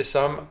into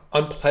some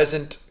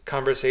unpleasant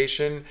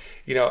conversation,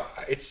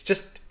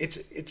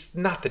 it's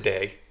not the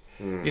day.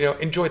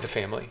 Enjoy the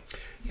family.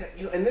 Yeah,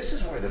 and this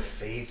is where the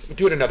faith...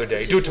 Do it another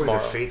day. Do it tomorrow.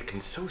 Where the faith can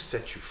so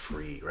set you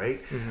free,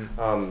 right?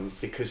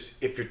 Because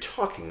if you're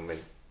talking...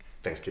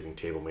 Thanksgiving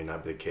table may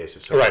not be the case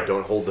if someone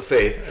don't hold the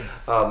faith.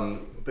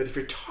 But if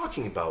you're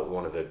talking about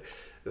one of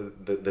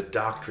the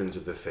doctrines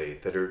of the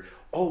faith that are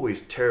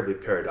always terribly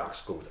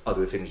paradoxical with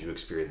other things you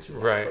experience in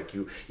life. Right. Like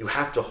you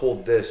have to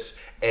hold this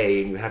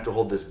A and you have to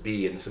hold this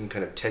B in some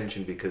kind of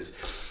tension because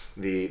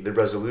the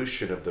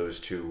resolution of those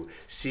two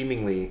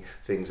seemingly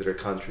things that are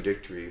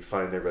contradictory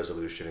find their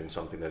resolution in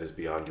something that is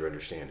beyond your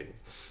understanding.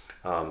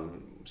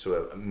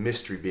 So a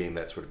mystery being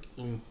that sort of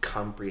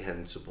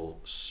incomprehensible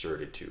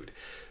certitude.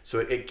 So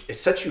it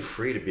sets you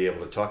free to be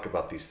able to talk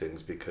about these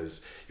things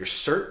because you're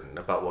certain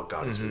about what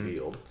God has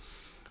revealed.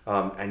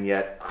 And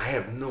yet I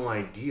have no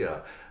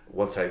idea,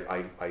 once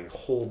I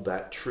hold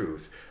that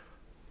truth,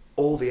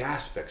 all the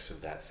aspects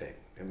of that thing.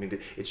 I mean,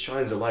 it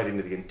shines a light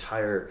into the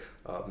entire,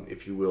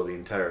 if you will, the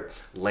entire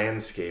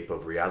landscape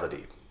of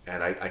reality.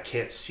 And I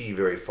can't see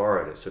very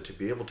far in it. So to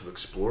be able to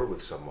explore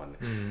with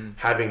someone,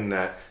 having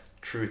that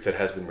truth that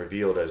has been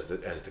revealed as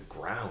the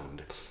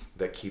ground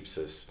that keeps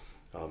us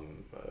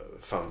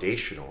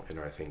foundational in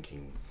our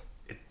thinking,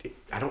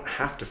 I don't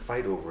have to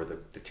fight over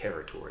the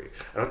territory.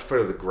 I don't have to fight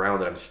over the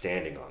ground that I'm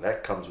standing on.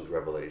 That comes with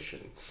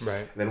revelation. Right.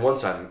 And then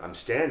once I'm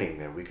standing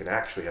there, we can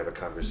actually have a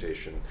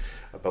conversation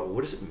about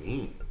what does it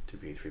mean to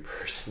be three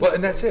persons. Well,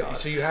 and that's it. God.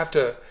 So you have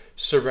to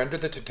surrender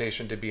the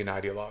temptation to be an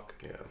ideologue.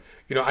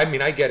 Yeah. I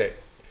mean, I get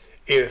it.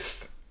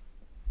 If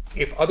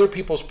other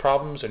people's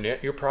problems are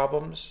not your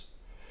problems,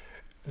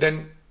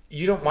 then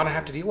you don't want to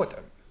have to deal with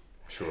them.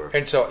 Sure.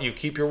 And so you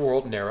keep your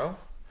world narrow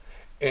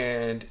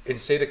and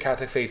say the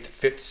Catholic faith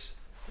fits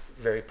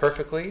very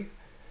perfectly.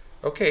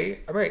 Okay,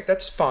 all right,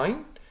 that's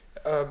fine.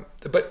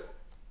 But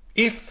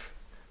if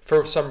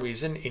for some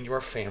reason in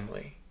your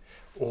family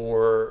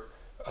or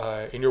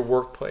in your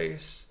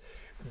workplace,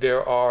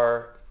 there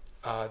are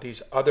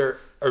these other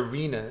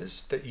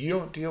arenas that you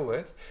don't deal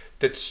with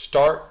that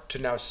start to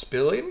now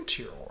spill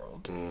into your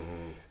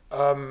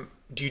world,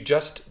 do you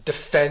just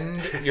defend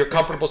your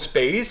comfortable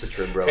space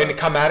and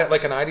come at it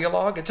like an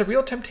ideologue? It's a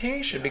real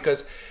temptation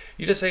because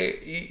you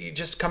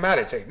just come at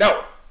it and say,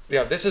 no,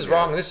 this is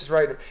wrong, this is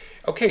right.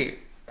 Okay,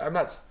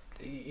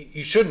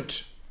 you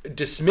shouldn't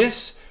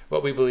dismiss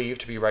what we believe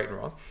to be right and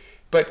wrong,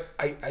 but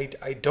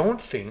I don't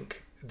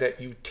think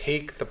that you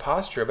take the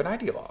posture of an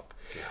ideologue.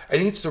 I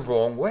think it's the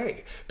wrong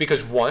way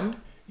because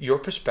one, your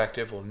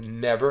perspective will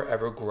never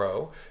ever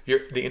grow.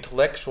 The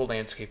intellectual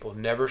landscape will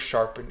never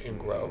sharpen and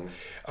grow.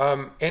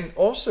 And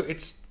also,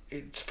 it's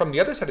from the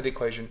other side of the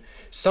equation.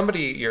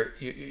 Somebody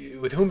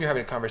with whom you're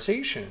having a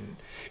conversation,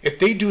 if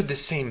they do the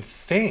same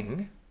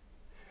thing,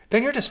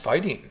 then you're just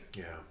fighting.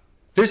 Yeah.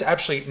 There's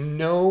absolutely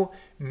no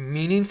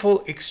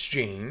meaningful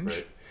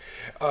exchange.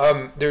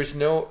 Right. There's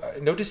no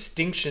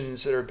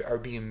distinctions that are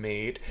being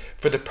made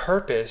for the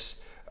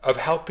purpose of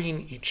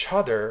helping each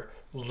other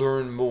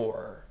learn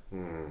more.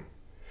 And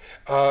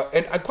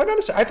I'm quite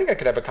honest, I think I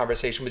could have a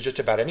conversation with just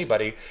about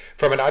anybody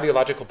from an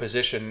ideological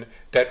position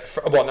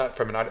not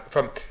from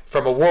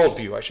a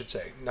worldview, I should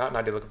say, not an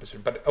ideological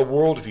position, but a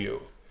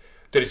worldview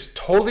that is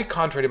totally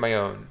contrary to my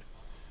own.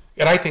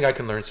 And I think I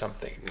can learn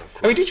something.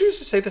 I mean, did you used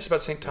to say this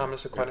about St.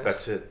 Thomas Aquinas?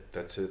 That's it.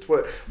 It's one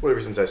of the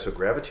reasons I so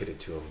gravitated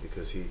to him,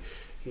 because he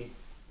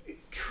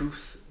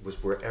truth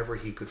was wherever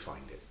he could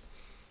find it,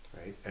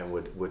 right? And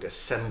would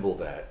assemble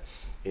that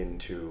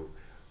into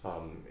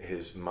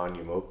his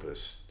magnum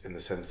opus, in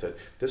the sense that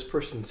this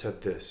person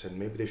said this, and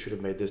maybe they should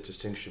have made this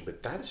distinction,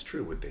 but that is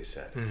true what they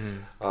said.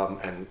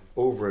 And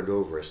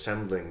over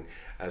assembling,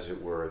 as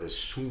it were, the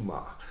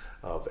summa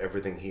of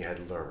everything he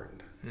had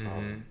learned.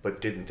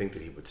 But didn't think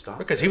that he would stop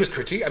because there. he was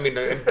critiquing. I mean,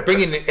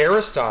 bringing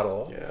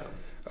Aristotle,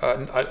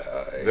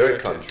 very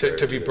contrary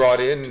to be brought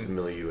in to the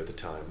milieu at the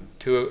time,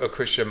 to a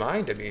Christian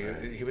mind. I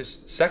mean, he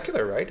was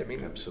secular, right? I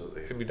mean,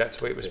 absolutely. I mean, that's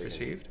the way it was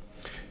perceived.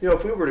 You know,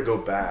 if we were to go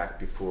back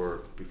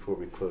before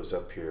we close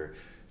up here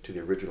to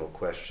the original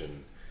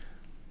question,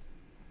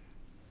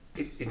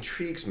 it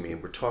intrigues me.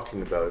 We're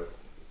talking about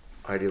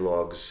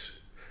ideologues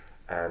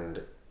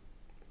and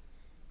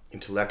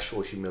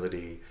intellectual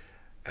humility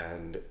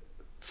and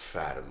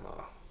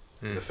Fatima.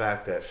 The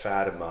fact that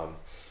Fatima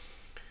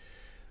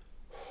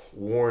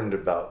warned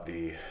about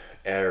the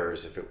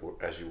errors,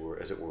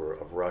 as it were,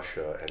 of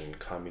Russia and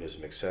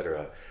communism,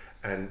 etc.,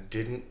 and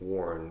didn't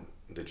warn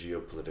the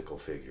geopolitical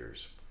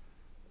figures.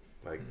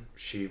 Like,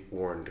 she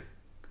warned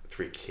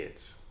 3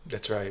 kids.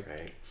 That's right.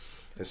 Right?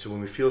 And so when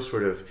we feel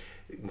sort of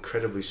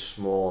incredibly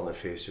small in the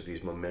face of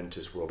these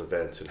momentous world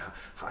events, and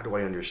how do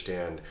I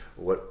understand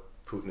what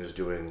Putin is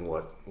doing,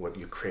 what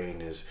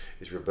Ukraine is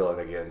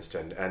rebelling against,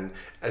 and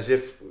as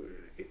if,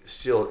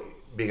 still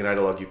being an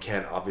ideologue, you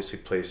can't obviously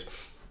place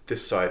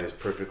this side is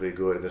perfectly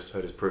good and this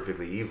side is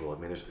perfectly evil. I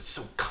mean, it's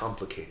so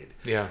complicated.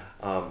 Yeah.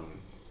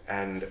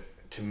 And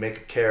to make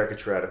a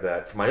caricature out of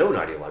that from my own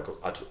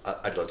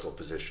ideological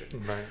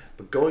position. Right.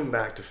 But going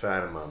back to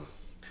Fatima,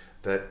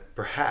 that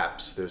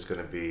perhaps there's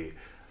going to be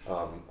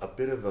a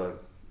bit of a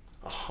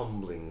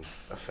humbling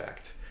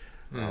effect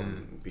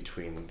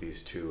between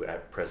these two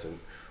at present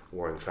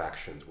warring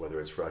factions,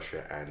 whether it's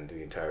Russia and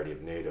the entirety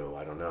of NATO,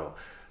 I don't know.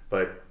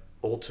 But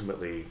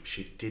ultimately,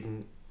 she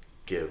didn't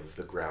give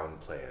the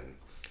ground plan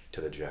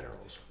to the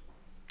generals.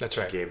 That's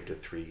right. She gave it to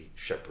 3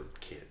 shepherd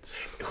kids.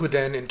 Who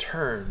then, in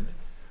turn,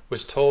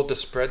 was told to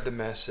spread the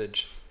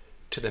message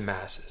to the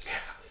masses. Yeah.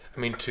 I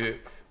mean, to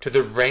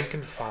the rank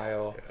and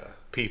file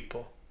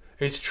people.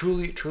 And it's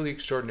truly, truly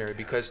extraordinary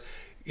because,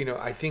 you know,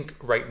 I think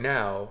right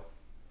now,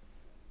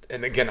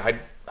 and again,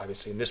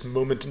 obviously in this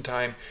moment in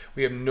time,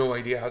 we have no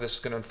idea how this is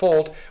going to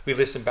unfold. We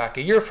listen back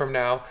a year from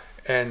now,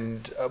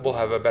 and we'll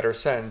have a better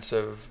sense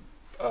of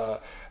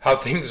how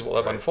things will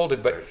have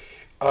unfolded. But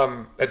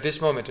at this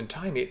moment in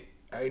time,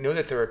 I know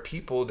that there are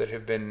people that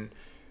have been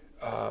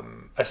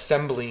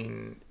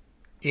assembling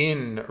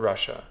in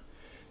Russia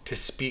to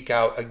speak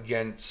out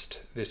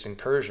against this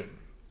incursion.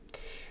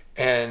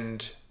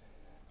 And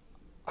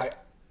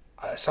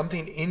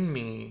something in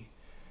me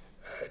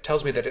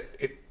tells me that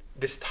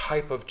this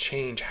type of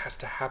change has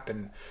to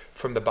happen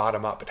from the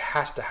bottom up. It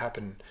has to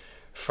happen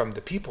from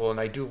the people. And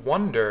I do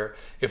wonder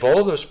if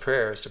all those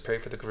prayers to pray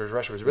for the conversion of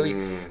Russia was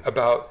really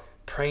about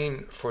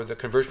praying for the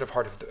conversion of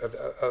heart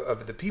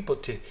of the people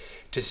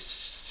to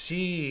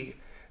see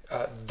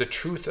the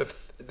truth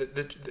of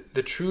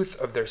the truth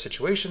of their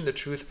situation, the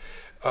truth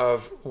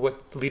of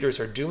what leaders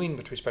are doing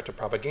with respect to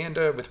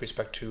propaganda, with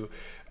respect to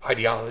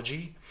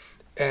ideology,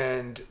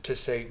 and to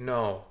say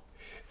no,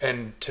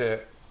 and to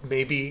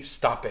maybe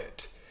stop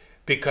it.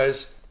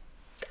 Because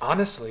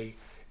honestly,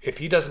 if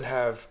he doesn't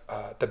have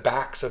the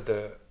backs of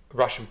the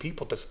Russian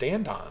people to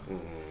stand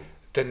on,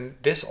 then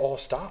this all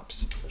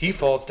stops. He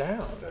falls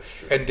down,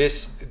 and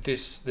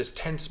this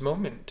tense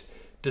moment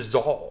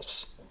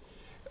dissolves.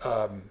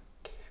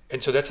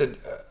 And so that's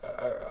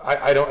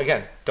I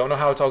don't know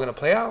how it's all going to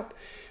play out,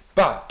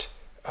 but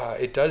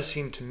it does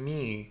seem to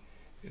me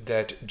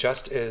that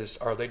just as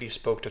Our Lady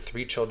spoke to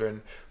 3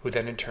 children, who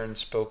then in turn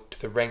spoke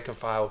to the rank and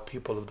file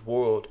people of the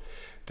world,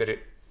 that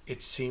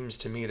it seems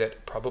to me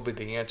that probably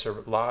the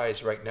answer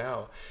lies right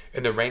now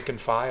in the rank and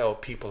file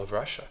people of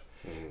Russia,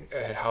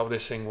 and how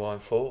this thing will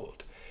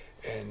unfold.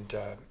 And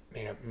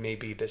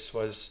maybe this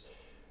was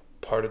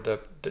part of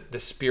the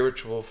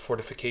spiritual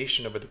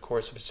fortification over the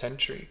course of a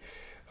century,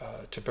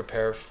 to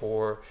prepare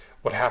for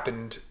what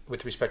happened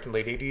with respect in the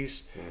late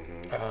 80s,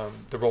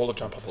 the role of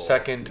John Paul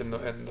II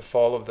and the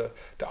fall of the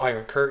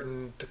Iron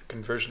Curtain, the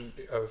conversion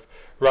of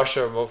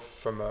Russia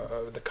from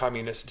the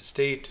communist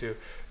state to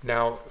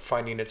now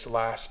finding its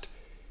last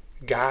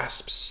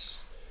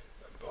gasps,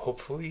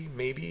 hopefully,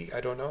 maybe,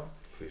 I don't know.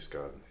 Please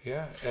God.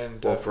 Yeah,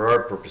 and well, for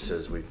our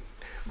purposes,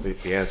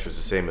 the answer is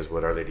the same as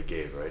what Our Lady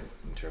gave, right?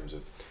 In terms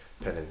of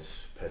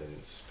penance,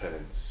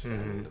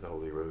 and the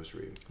Holy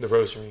Rosary. The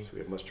Rosary. So we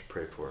have much to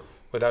pray for.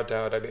 Without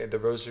doubt, I mean, the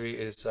Rosary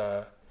is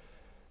a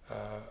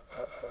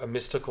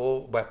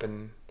mystical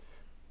weapon,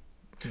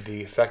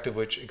 the effect of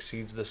which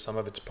exceeds the sum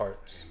of its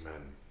parts.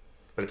 Amen.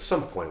 But at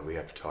some point, we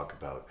have to talk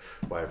about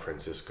why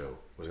Francisco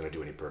was going to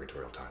do any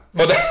purgatorial time.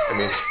 Well, I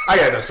mean, I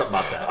got to know something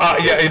about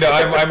that. Yeah,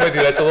 I'm with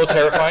you. That's a little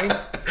terrifying.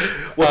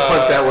 We'll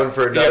punt that one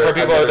for another. Yeah, for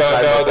people who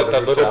don't know, that the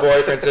little Rooftop.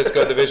 boy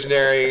Francisco, the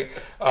visionary,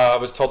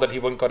 was told that he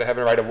wouldn't go to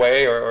heaven right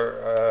away,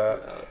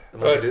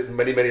 unless he did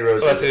many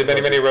rosaries. Unless he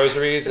did many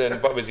rosaries,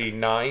 and what was he,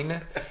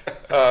 9?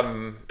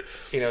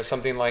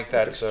 Something like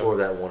that. Explore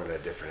that one in a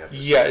different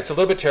episode. Yeah, it's a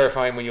little bit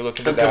terrifying when you look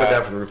into I'm that. coming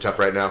down from the rooftop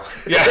right now.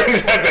 Yeah,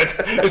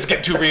 exactly. Let's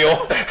get too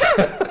real.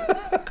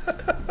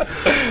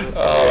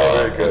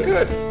 Very good.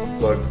 Well,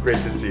 good. Well,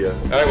 great to see you.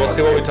 All right, we'll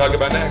see what we talk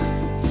about next.